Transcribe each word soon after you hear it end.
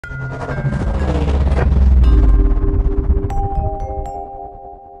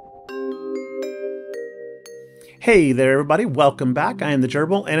Hey there everybody, welcome back. I am the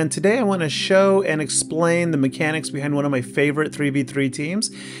Gerbil, and today I want to show and explain the mechanics behind one of my favorite 3v3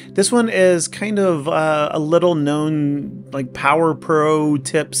 teams. This one is kind of a little known, like, power pro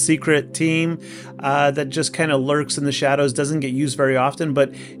tip secret team that just kind of lurks in the shadows, doesn't get used very often,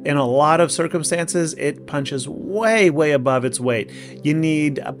 but in a lot of circumstances it punches way above its weight. You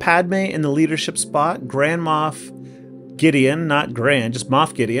need a Padme in the leadership spot, Grand Moff Gideon, not Grand, just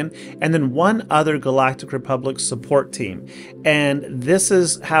Moff Gideon, and then one other Galactic Republic support team. And this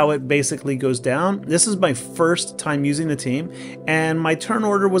is how it basically goes down. This is my first time using the team, and my turn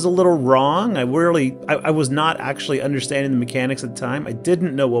order was a little wrong. I was not actually understanding the mechanics at the time. I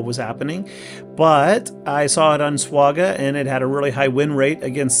didn't know what was happening, but I saw it on SWGOH, and it had a really high win rate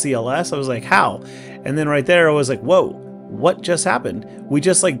against CLS. I was like, how? And then right there I was like, whoa. What just happened? We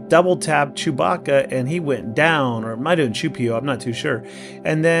just like double tapped Chewbacca and he went down, or am I doing Chewpio? I'm not too sure.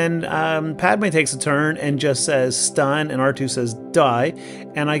 And then Padme takes a turn and just says stun, and R2 says die,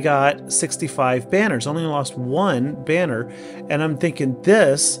 and I got 65 banners. Only lost one banner, and I'm thinking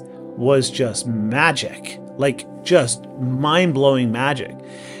this was just magic, like just mind-blowing magic.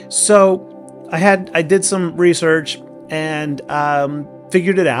 So I did some research and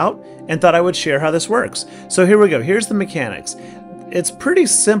figured it out and thought I would share how this works. So here we go. Here's the mechanics. It's pretty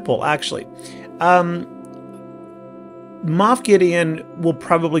simple, actually. Moff Gideon will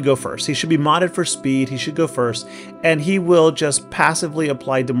probably go first. He should be modded for speed. He should go first, and he will just passively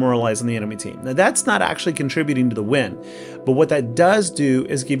apply Demoralize on the enemy team. Now, that's not actually contributing to the win, but what that does do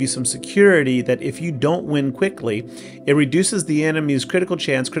is give you some security that if you don't win quickly, it reduces the enemy's critical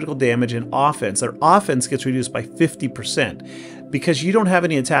chance, critical damage, and offense. Their offense gets reduced by 50%. Because you don't have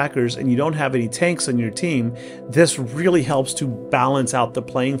any attackers and you don't have any tanks on your team, this really helps to balance out the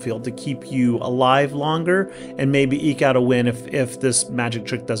playing field to keep you alive longer and maybe eke out a win if this magic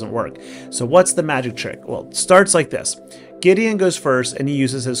trick doesn't work. So what's the magic trick? Well, it starts like this. Gideon goes first and he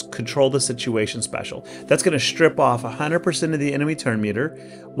uses his Control the Situation special. That's going to strip off 100% of the enemy turn meter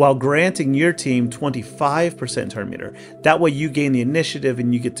while granting your team 25% turn meter. That way you gain the initiative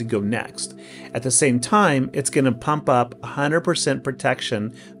and you get to go next. At the same time, it's going to pump up 100%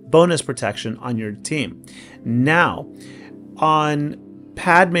 protection, bonus protection on your team. Now, on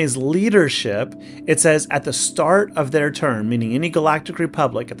Padme's leadership, it says at the start of their turn, meaning any Galactic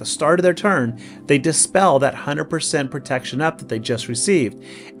Republic, at the start of their turn, they dispel that 100% protection up that they just received.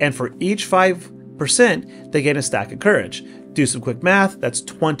 And for each 5%, they gain a stack of courage. Do some quick math, that's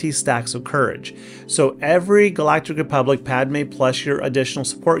 20 stacks of courage. So every Galactic Republic, Padme plus your additional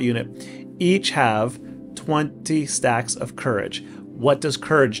support unit, each have 20 stacks of courage. What does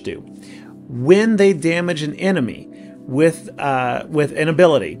courage do? When they damage an enemy with an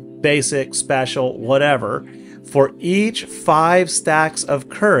ability, basic, special, whatever, for each 5 stacks of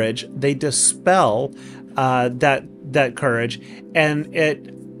courage, they dispel that courage, and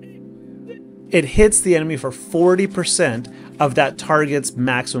it hits the enemy for 40% of that target's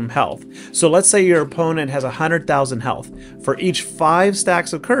maximum health. So let's say your opponent has 100,000 health. For each 5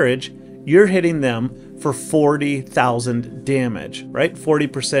 stacks of courage, you're hitting them for 40,000 damage, right?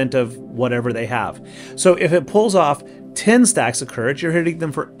 40% of whatever they have. So if it pulls off 10 stacks of courage, you're hitting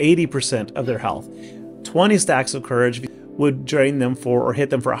them for 80% of their health. 20 stacks of courage would drain them for, or hit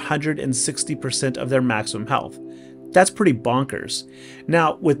them for 160% of their maximum health. That's pretty bonkers.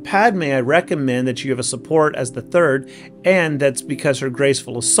 Now, with Padme, I recommend that you have a support as the third, and that's because her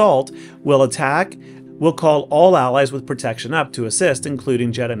Graceful Assault will attack. We'll call all allies with protection up to assist,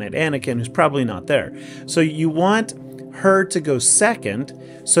 including Jedi Knight Anakin, who's probably not there. So you want her to go second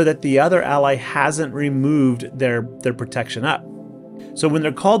so that the other ally hasn't removed their protection up. So when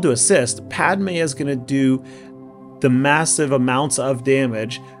they're called to assist, Padme is going to do the massive amounts of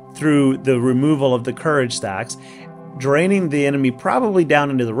damage through the removal of the courage stacks, draining the enemy probably down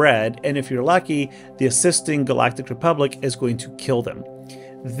into the red, and if you're lucky, the assisting Galactic Republic is going to kill them.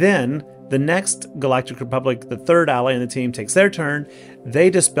 Then the next Galactic Republic, the third ally in the team, takes their turn. They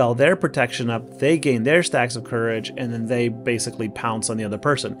dispel their protection up, they gain their stacks of courage, and then they basically pounce on the other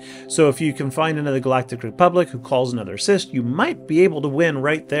person. So if you can find another Galactic Republic who calls another assist, you might be able to win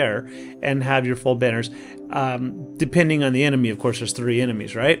right there and have your full banners. Depending on the enemy, of course, there's 3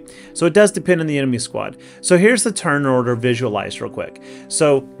 enemies, right? So it does depend on the enemy squad. So here's the turn order visualized real quick.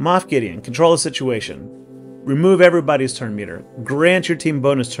 So Moff Gideon, control the situation. Remove everybody's turn meter. Grant your team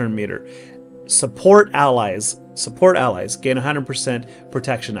bonus turn meter. Support allies. Gain 100%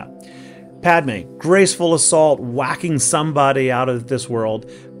 protection up. Padme, graceful assault, whacking somebody out of this world,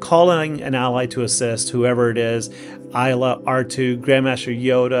 calling an ally to assist, whoever it is, Isla, R2, Grandmaster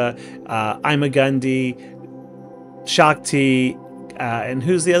Yoda, Imagundi, Shakti, and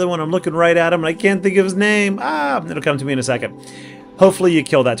who's the other one? I'm looking right at him and I can't think of his name. It'll come to me in a second. Hopefully you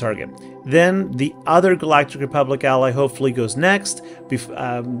kill that target. Then the other Galactic Republic ally hopefully goes next.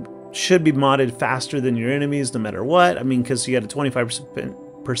 Should be modded faster than your enemies no matter what. I mean, because you got a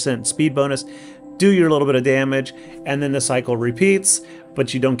 25% speed bonus. Do your little bit of damage, and then the cycle repeats,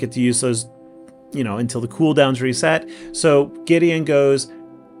 but you don't get to use those, you know, until the cooldowns reset. So Gideon goes,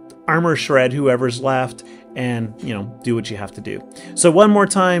 armor shred whoever's left, and, you know, do what you have to do. So one more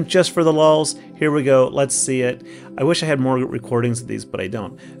time, just for the lulz, here we go. Let's see it. I wish I had more recordings of these, but I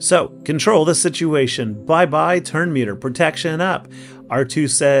don't. So, control the situation. Bye-bye, turn meter, protection up. R2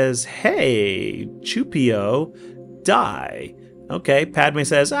 says, hey, Chupio, die. Okay, Padme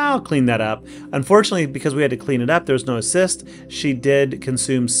says, I'll clean that up. Unfortunately, because we had to clean it up, there's no assist. She did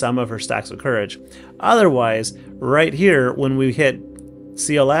consume some of her stacks of courage. Otherwise, right here, when we hit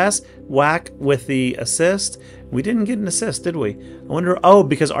CLS, whack with the assist. We didn't get an assist, did we? I wonder, oh,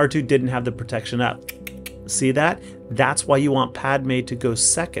 because R2 didn't have the protection up. See that? That's why you want Padme to go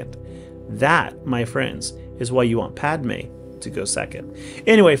second. That, my friends, is why you want Padme to go second.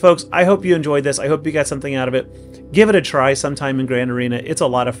 Anyway, folks, I hope you enjoyed this. I hope you got something out of it. Give it a try sometime in Grand Arena. It's a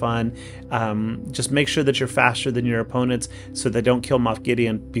lot of fun. Just make sure that you're faster than your opponents so they don't kill Moff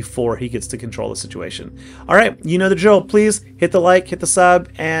Gideon before he gets to control the situation. All right, you know the drill. Please hit the like, hit the sub,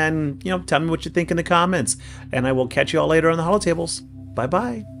 and, you know, tell me what you think in the comments. And I will catch you all later on the holotables.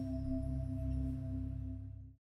 Bye-bye.